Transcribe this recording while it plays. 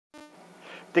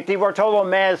Dick DeBartolo,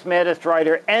 Maddest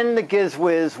Writer, and the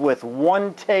Gizwiz with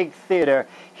One Take Theater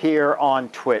here on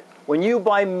Twit. When you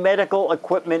buy medical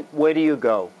equipment, where do you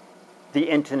go? The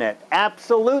internet.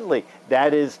 Absolutely.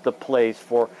 That is the place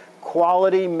for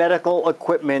quality medical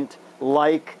equipment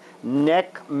like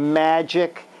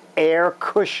NeckMagic Air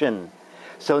Cushion.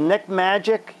 So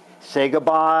NeckMagic, say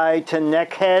goodbye to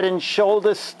neck, head, and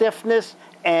shoulder stiffness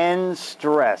and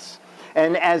stress.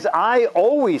 And as I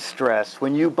always stress,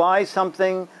 when you buy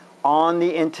something on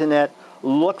the internet,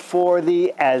 look for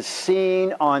the As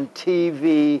Seen on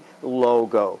TV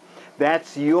logo.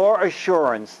 That's your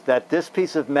assurance that this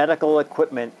piece of medical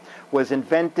equipment was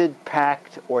invented,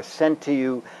 packed, or sent to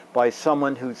you by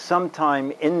someone who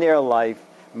sometime in their life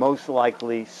most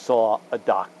likely saw a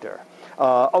doctor.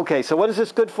 Okay, so what is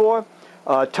this good for?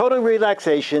 Total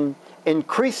relaxation,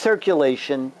 increased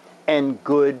circulation, and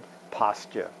good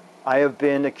posture. I have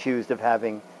been accused of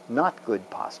having not good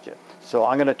posture. So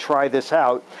I'm going to try this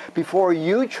out. Before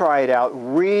you try it out,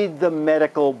 read the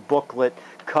medical booklet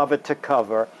cover to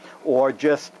cover, or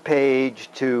just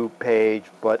page to page,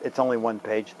 but it's only one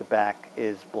page. The back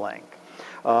is blank.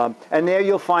 And there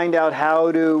you'll find out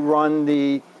how to run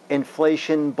the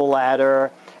inflation bladder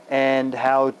and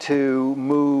how to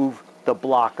move the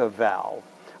blocker valve.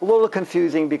 A little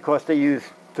confusing because they use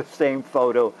the same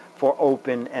photo for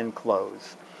open and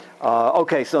close.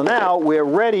 Okay, so now we're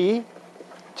ready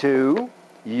to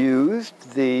use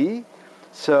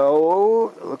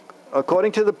so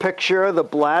according to the picture, the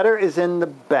bladder is in the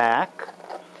back.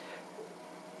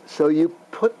 So you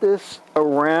put this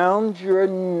around your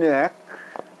neck,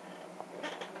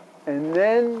 and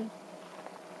then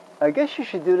I guess you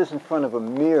should do this in front of a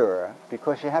mirror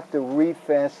because you have to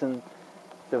refasten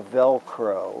the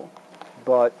Velcro,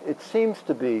 but it seems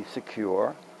to be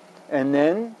secure. And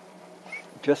then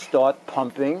just start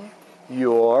pumping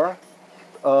your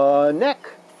neck.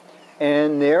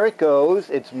 And there it goes.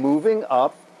 It's moving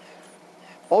up.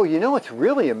 Oh, you know, it's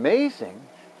really amazing.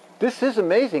 This is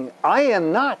amazing. I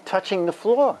am not touching the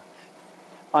floor.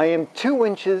 I am 2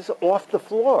 inches off the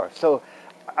floor. So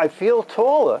I feel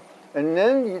taller. And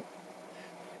then you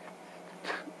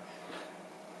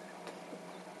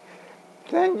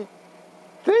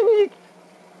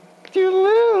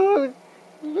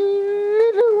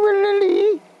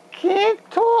literally can't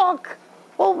talk.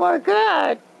 Oh my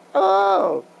God.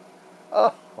 Oh.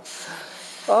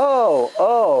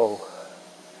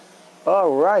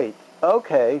 All right.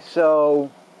 Okay. So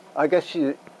I guess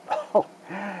you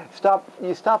stop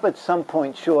at some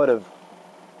point short of,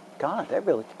 God, that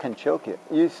really can choke you.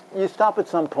 You stop at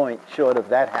some point short of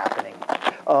that happening.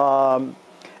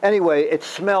 Anyway, it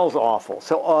smells awful.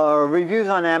 So reviews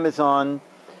on Amazon,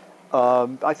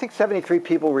 I think 73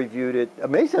 people reviewed it.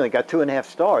 Amazingly, got 2.5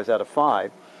 stars out of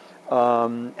 5.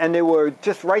 And they were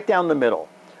just right down the middle.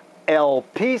 El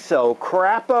Piso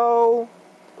Crapo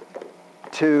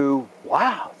to,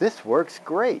 wow, this works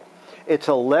great. It's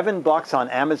 $11 on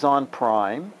Amazon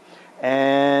Prime.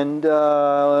 And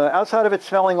outside of it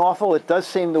smelling awful, it does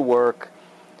seem to work.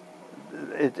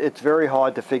 It's very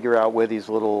hard to figure out where these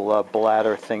little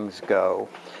bladder things go.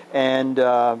 And,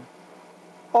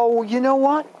 oh, you know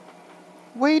what?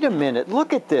 Wait a minute,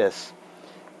 look at this.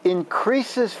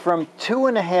 Increases from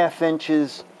 2.5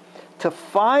 inches to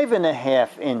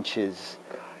 5.5 inches.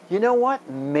 You know what?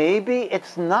 Maybe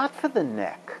it's not for the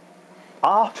neck.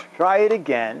 I'll try it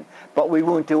again, but we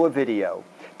won't do a video.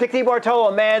 Dick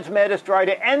DeBartolo, Maddest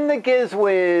Writer, and the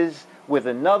Gizwiz with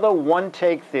another One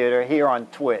Take Theater here on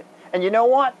Twit. And you know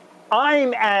what?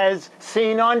 I'm As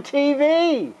Seen on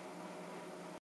TV.